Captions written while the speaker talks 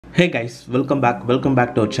Hey guys, welcome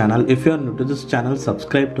back to our channel. If you are new to this channel,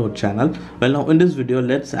 subscribe to our channel. Well, now in this video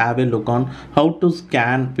let's have a look on how to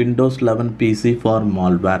scan Windows 11 PC for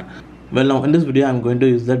malware. Well, now in this video I'm going to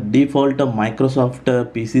use the default Microsoft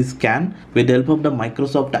PC scan. With the help of the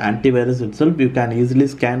Microsoft antivirus itself, you can easily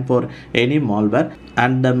scan for any malware.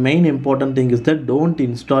 And the main important thing is that don't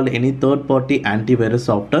install any third-party antivirus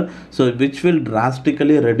software, so which will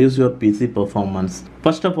drastically reduce your PC performance.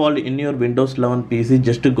 First of all, in your Windows 11 PC,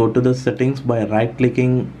 just to go to the settings by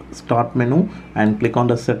right-clicking Start menu and click on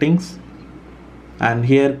the settings. And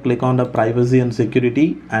here click on the privacy and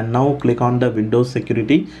security, and now click on the Windows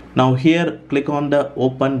security. Now here click on the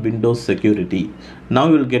open Windows security. Now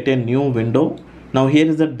you will get a new window. Now here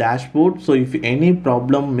is the dashboard. So if any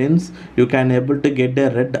problem means you can able to get a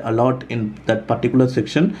red alert in that particular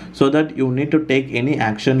section, so that you need to take any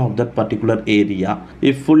action of that particular area.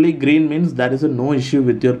 If fully green means there is no issue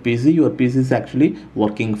with your PC, your PC is actually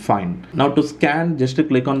working fine. Now to scan, just to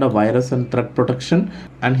click on the virus and threat protection,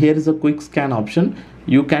 and here is a quick scan option.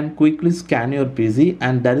 You can quickly scan your PC,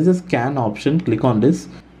 and there is a scan option. Click on this.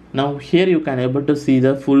 Now here you can able to see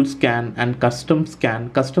the full scan and custom scan.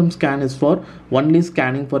 Custom scan is for only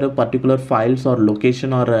scanning for a particular files or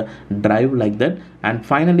location or a drive like that. And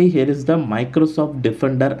finally here is the Microsoft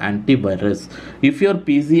Defender Antivirus. If your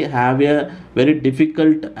PC have a very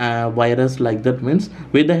difficult virus like that, means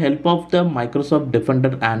with the help of the Microsoft Defender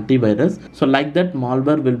Antivirus, so like that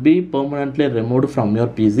malware will be permanently removed from your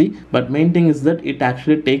PC. But main thing is that it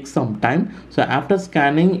actually takes some time. So after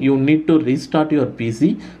scanning you need to restart your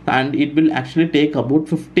PC, and it will actually take about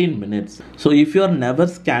 15 minutes. So if you are never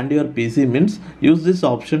scanned your PC, means use this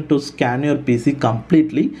option to scan your PC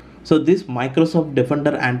completely. So this Microsoft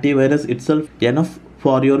Defender Antivirus itself enough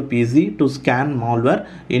for your PC to scan malware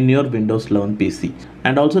in your Windows 11 PC.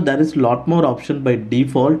 And also there is lot more option by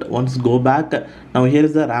default. Once go back, now here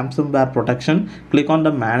is the ransomware protection. Click on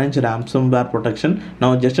the manage ransomware protection.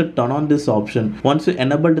 Now just turn on this option. Once you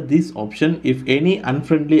enabled this option, if any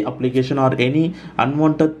unfriendly application or any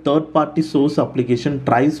unwanted third-party source application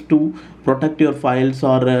tries to protect your files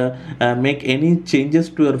or make any changes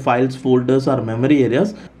to your files, folders or memory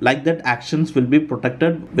areas, like that actions will be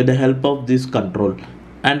protected with the help of this control.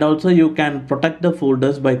 And also you can protect the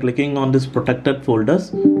folders by clicking on this protected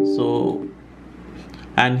folders. So,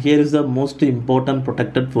 and here is the most important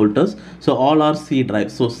protected folders. So all are C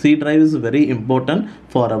drive. So C drive is very important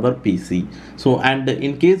for our PC. So, and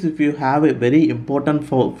in case if you have a very important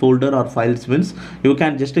folder or files, means you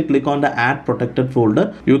can just click on the add protected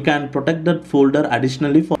folder. You can protect that folder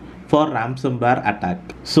additionally for ransomware attack.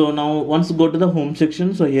 So now once go to the home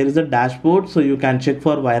section, so here is the dashboard. So you can check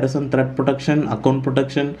for virus and threat protection, account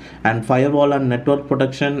protection, and firewall and network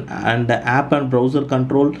protection, and the app and browser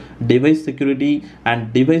control, device security,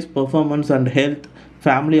 and device performance and health,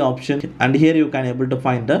 family option. And here you can able to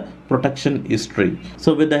find the protection history.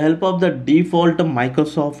 So with the help of the default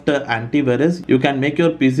Microsoft antivirus, you can make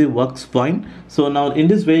your PC works fine. So now in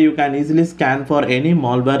this way you can easily scan for any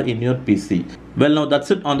malware in your PC. Well, now that's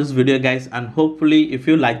it on this video guys, and hopefully if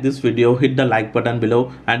you like this video, hit the like button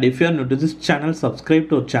below, and if you are new to this channel, subscribe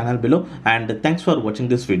to our channel below. And thanks for watching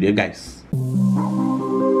this video guys.